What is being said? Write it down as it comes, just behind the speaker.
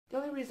The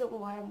only reason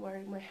why I'm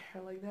wearing my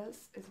hair like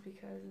this is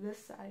because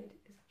this side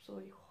is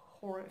absolutely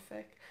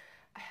horrific.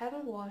 I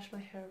haven't washed my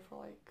hair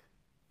for like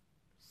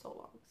so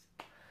long.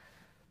 So.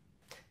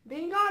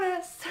 Being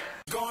honest.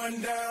 Going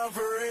down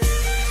for it.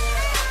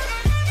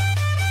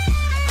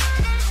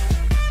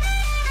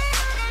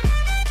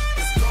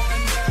 It's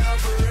going down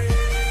for it.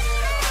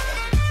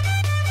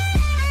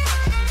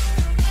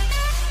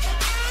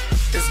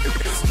 It's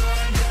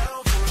going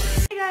down for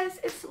it. Hey guys,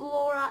 it's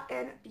Laura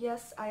and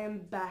yes, I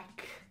am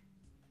back.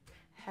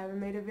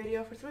 Haven't made a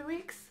video for 3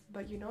 weeks,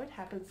 but you know it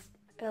happens.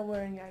 And I'm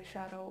wearing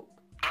eyeshadow.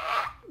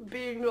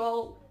 Being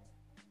all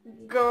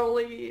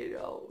girly, you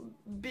know,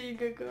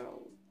 being a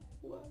girl.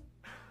 What?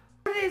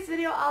 For today's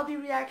video, I'll be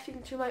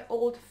reacting to my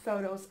old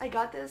photos. I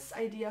got this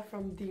idea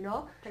from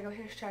Dino. Check out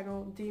his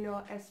channel,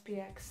 Dino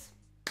SPX.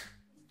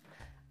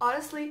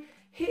 Honestly,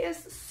 he is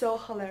so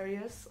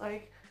hilarious.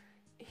 Like,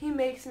 he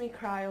makes me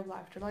cry of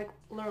laughter. Like,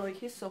 literally,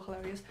 he's so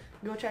hilarious.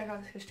 Go check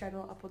out his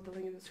channel. I'll put the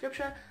link in the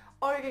description.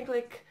 Or you can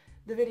click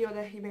the video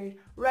that he made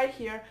right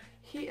here.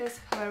 He is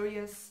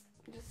hilarious.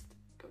 Just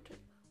go check it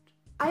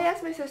out. I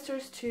asked my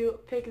sisters to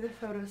pick the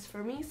photos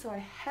for me, so I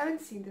haven't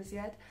seen this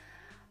yet.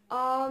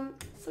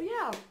 So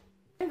yeah,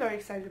 I'm very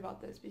excited about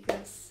this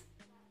because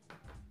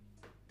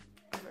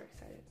I'm very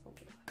excited. Oh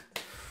my god.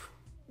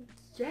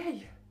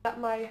 Yay! Got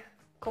my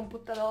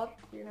computador,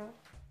 you know.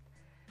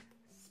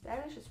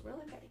 Spanish is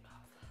really paying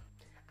off.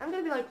 I'm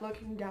gonna be like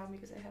looking down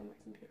because I have my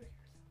computer here.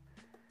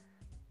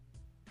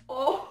 So.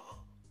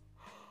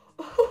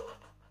 Oh!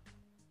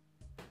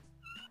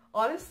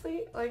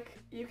 Honestly, like,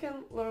 you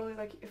can literally,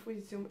 like, if we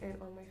zoom in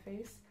on my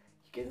face,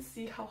 you can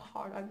see how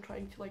hard I'm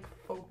trying to, like,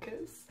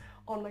 focus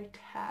on my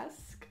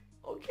task,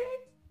 okay?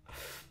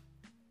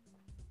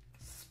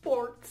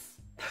 Sports.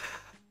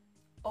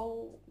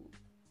 Oh.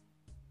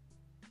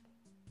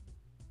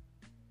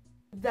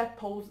 That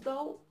pose,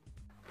 though,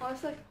 I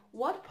was like,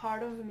 what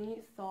part of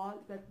me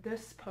thought that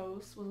this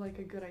pose was, like,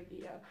 a good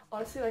idea?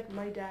 Honestly, like,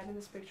 my dad in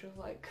this picture was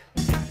like,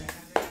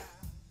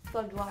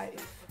 thug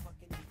life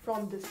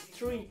from the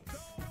streets.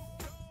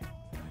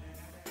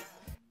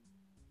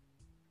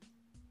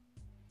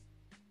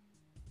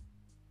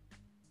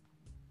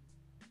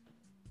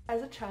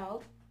 As a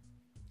child,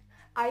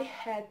 I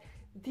had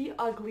the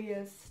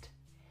ugliest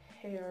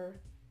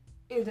hair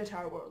in the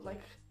entire world.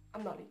 Like,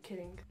 I'm not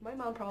kidding. My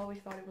mom probably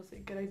thought it was a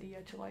good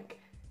idea to like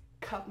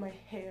cut my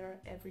hair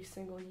every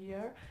single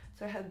year.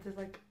 So I had this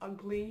like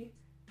ugly,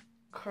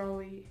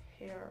 curly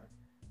hair.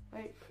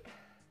 Like,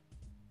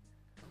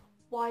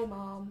 why,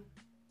 mom?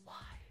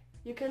 Why?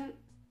 You can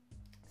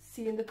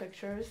see in the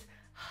pictures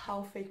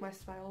how fake my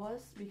smile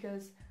was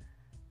because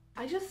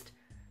I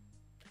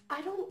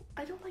don't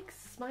like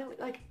smiling.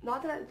 Like,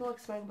 not that I don't like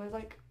smiling, but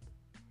like,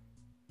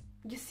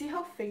 you see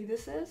how fake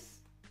this is?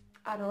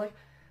 I don't know, like,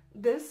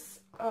 this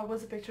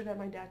was a picture that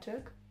my dad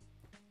took.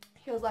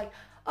 He was like,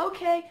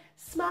 okay,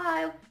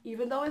 smile,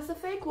 even though it's a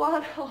fake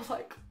one. I was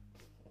like,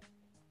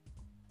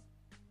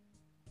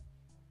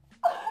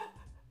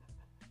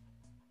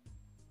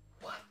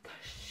 what the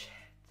shit?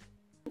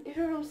 If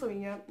you're from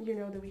Slovenia, you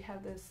know that we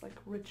have this like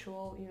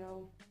ritual, you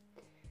know,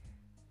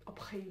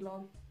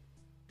 opreglo,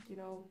 you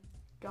know,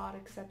 God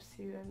accepts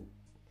you, and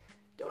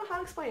don't know how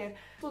to explain it.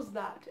 It was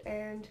that,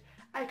 and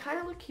I kind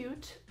of look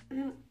cute,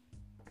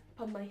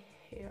 but my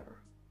hair,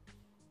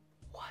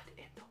 what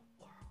in the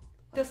world?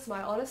 This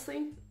smile,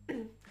 honestly,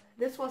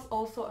 this was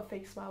also a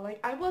fake smile. Like,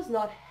 I was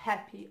not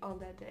happy on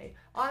that day.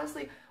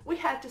 Honestly, we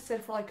had to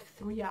sit for like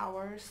 3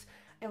 hours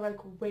and like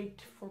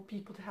wait for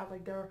people to have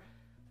like their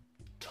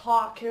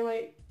talk, and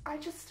like,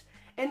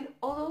 and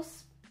all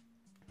those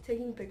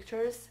taking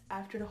pictures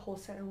after the whole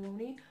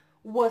ceremony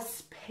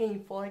was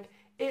painful. Like,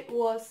 it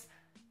was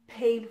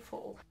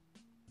painful.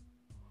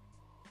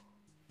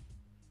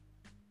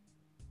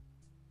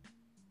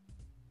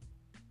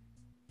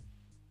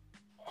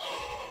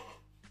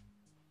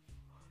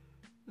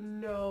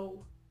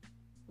 No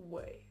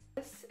way.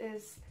 This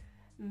is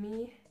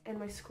me and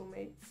my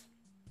schoolmates.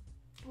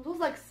 It was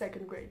like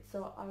 2nd grade,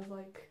 so I was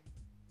like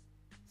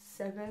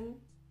 7,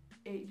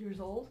 8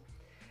 years old.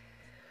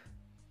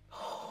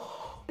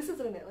 This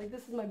isn't it. Like,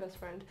 this is my best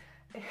friend.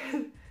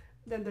 And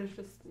then there's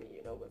just me,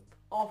 you know, with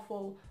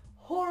awful,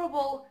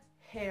 horrible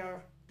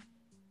hair,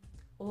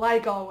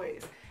 like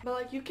always. But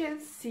like, you can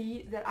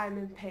see that I'm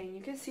in pain.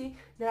 You can see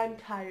that I'm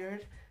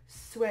tired,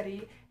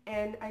 sweaty,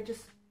 and I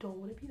just don't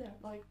want to be there.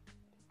 Like,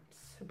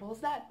 simple as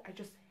that. I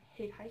just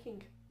hate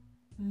hiking.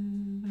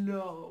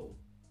 No.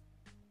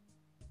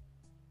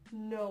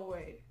 No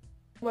way.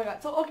 Oh my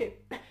god. So, okay,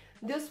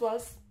 this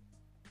was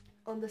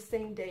on the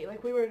same day.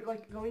 Like, we were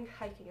like going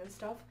hiking and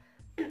stuff.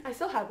 I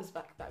still have this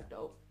backpack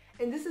though.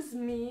 And this is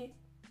me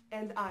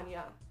and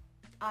Anya.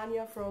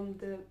 Anya from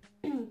the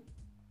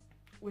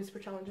Whisper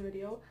Challenge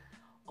video.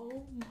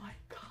 Oh my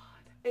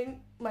god. And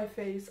my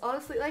face.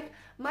 Honestly, like,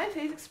 my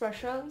face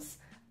expressions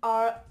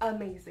are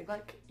amazing.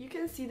 Like, you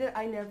can see that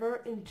I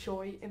never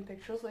enjoy in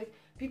pictures. Like,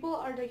 people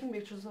are taking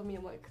pictures of me.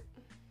 I'm like,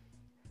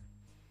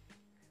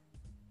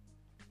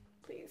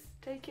 please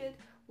take it,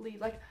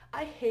 leave. Like,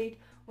 I hate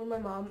when my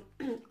mom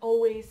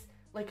always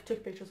like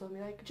took pictures of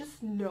me. Like,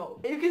 just no.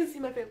 You can see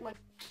my face. I'm like,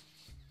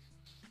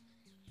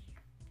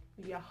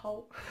 yeah,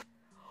 how?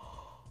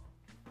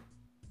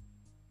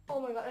 Oh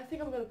my god, I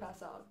think I'm gonna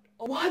pass out.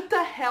 What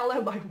the hell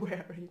am I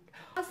wearing?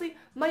 Honestly,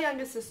 my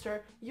youngest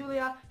sister,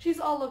 Yulia, she's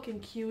all looking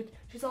cute.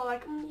 She's all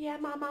like, yeah,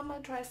 my mama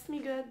dressed me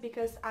good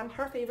because I'm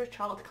her favorite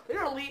child,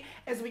 clearly,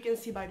 as we can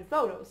see by the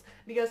photos.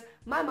 Because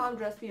my mom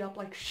dressed me up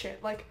like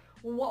shit. Like,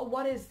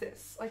 what is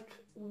this? Like,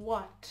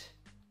 what?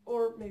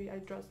 Or maybe I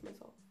dressed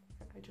myself.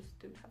 I just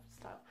didn't have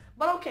style.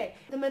 But okay,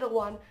 the middle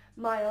one,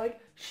 Maya, like,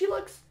 she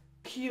looks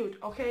cute,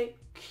 okay?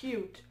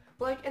 Cute.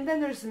 Like, and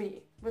then there's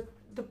me with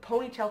the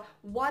ponytail.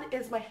 What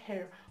is my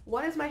hair?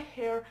 What is my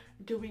hair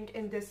doing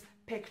in this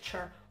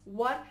picture?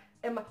 What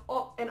am I?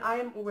 Oh, and I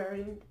am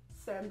wearing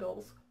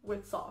sandals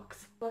with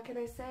socks. What can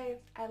I say?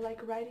 I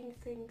like writing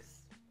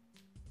things.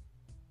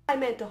 I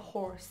meant a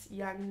horse,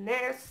 yeah,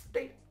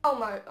 nasty. Oh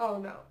my, oh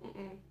no,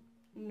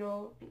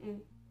 no,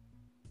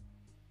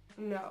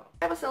 no.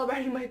 I was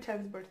celebrating my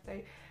 10th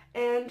birthday,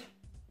 and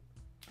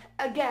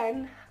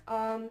again,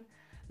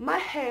 my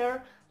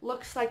hair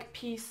looks like a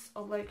piece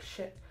of like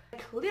shit. I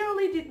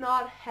clearly did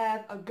not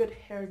have a good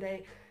hair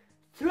day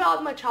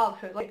throughout my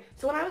childhood. Like,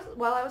 so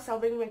while I was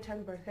celebrating my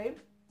 10th birthday,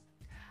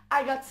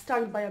 I got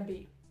stung by a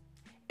bee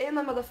in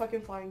my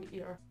motherfucking flying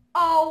ear.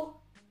 Oh,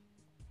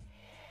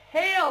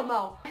 hell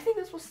no! I think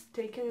this was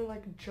taken in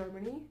like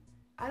Germany.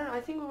 I don't know,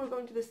 I think we were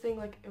going to this thing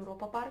like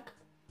Europa Park.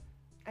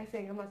 I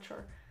think, I'm not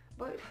sure.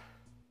 But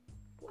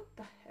what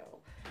the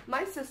hell?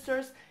 My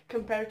sisters,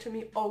 compared to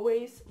me,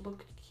 always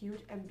looked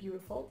cute and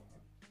beautiful.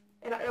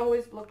 And I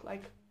always looked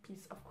like a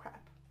piece of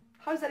crap.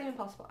 How is that even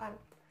possible? I don't.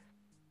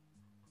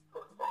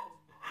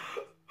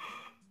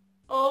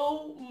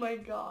 Oh my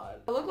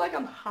god. I look like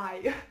I'm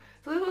high.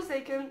 So this was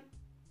taken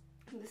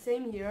the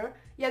same year.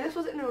 Yeah, this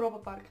was in Europa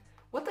Park.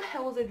 What the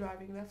hell was I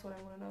driving? That's what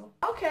I want to know.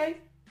 Okay.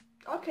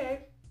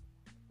 Okay.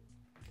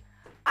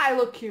 I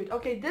look cute.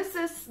 Okay, this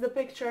is the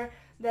picture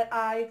that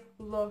I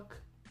look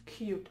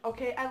cute.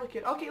 Okay, I look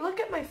cute. Okay, look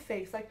at my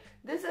face. Like,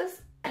 this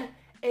is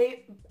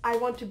I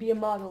want to be a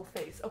model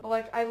face.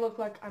 Like, I look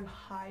like I'm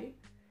high.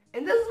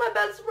 And this is my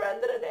best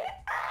friend today.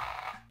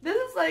 This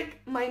is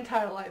like my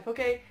entire life,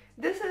 okay?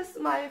 This is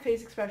my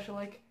face expression,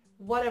 like,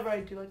 whatever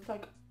I do. It's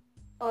like,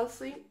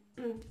 honestly,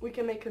 we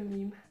can make a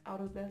meme out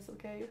of this,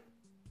 okay?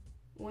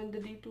 When the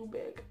D too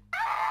big.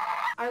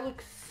 I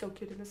look so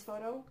cute in this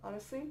photo,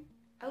 honestly.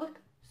 I look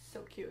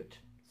so cute.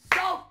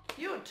 So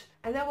cute!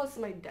 And that was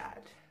my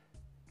dad.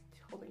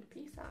 Holding a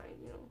peace sign,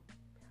 you know,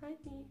 behind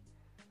me.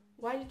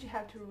 Why did you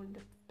have to ruin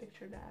the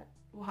picture, Dad?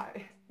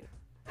 Why?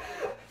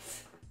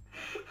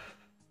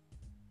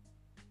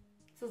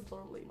 This is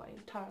literally my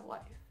entire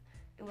life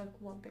in like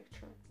one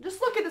picture. Just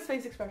look at this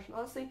face expression,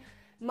 honestly.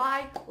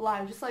 My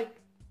life, just like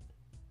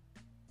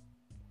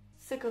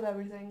sick of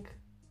everything.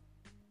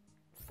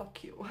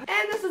 Fuck you.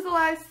 And this is the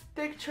last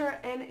picture,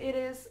 and it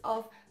is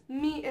of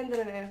me and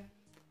René.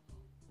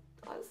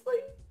 Honestly,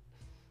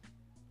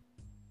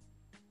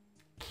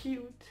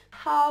 cute.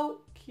 How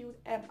cute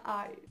am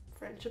I?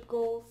 Friendship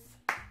goals.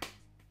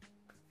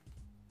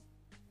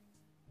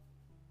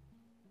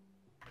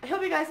 I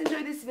hope you guys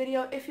enjoyed this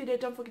video. If you did,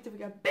 don't forget to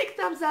give it a big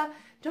thumbs up.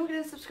 Don't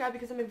forget to subscribe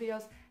because I make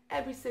videos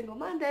every single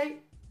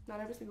Monday.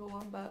 Not every single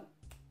one, but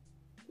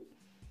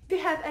if you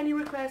have any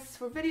requests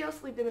for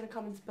videos, leave them in the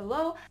comments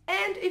below.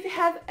 And if you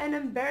have an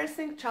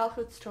embarrassing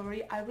childhood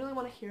story, I really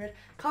want to hear it.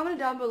 Comment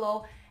down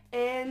below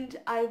and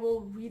I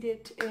will read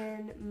it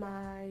in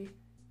my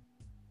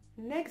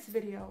next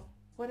video.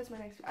 What is my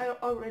next video?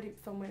 I already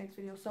filmed my next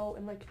video, so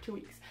in like 2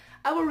 weeks.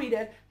 I will read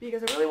it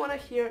because I really want to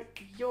hear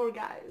your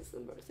guys'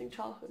 embarrassing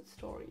childhood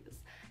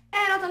stories.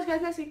 And I'll talk to you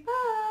guys next week.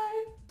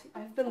 Bye!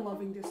 I've been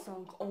loving this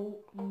song. Oh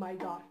my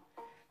god.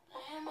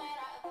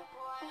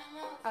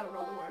 I don't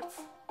know the words.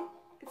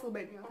 It's Little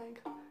Baby, I think.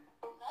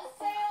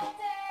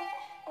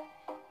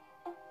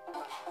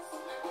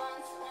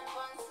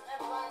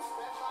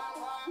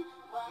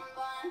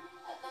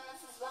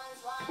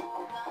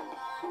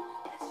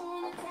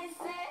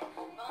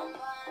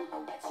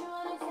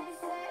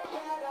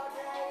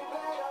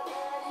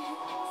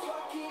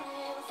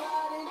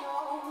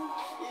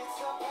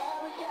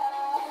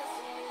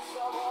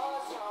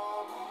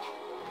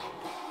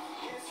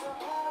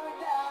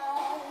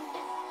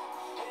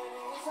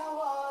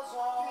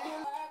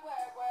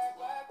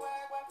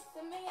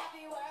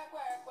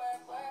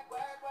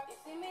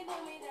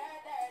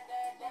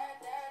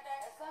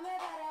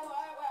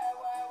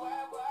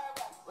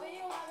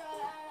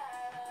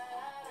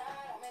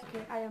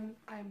 Okay, I am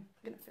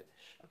gonna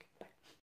finish. Okay.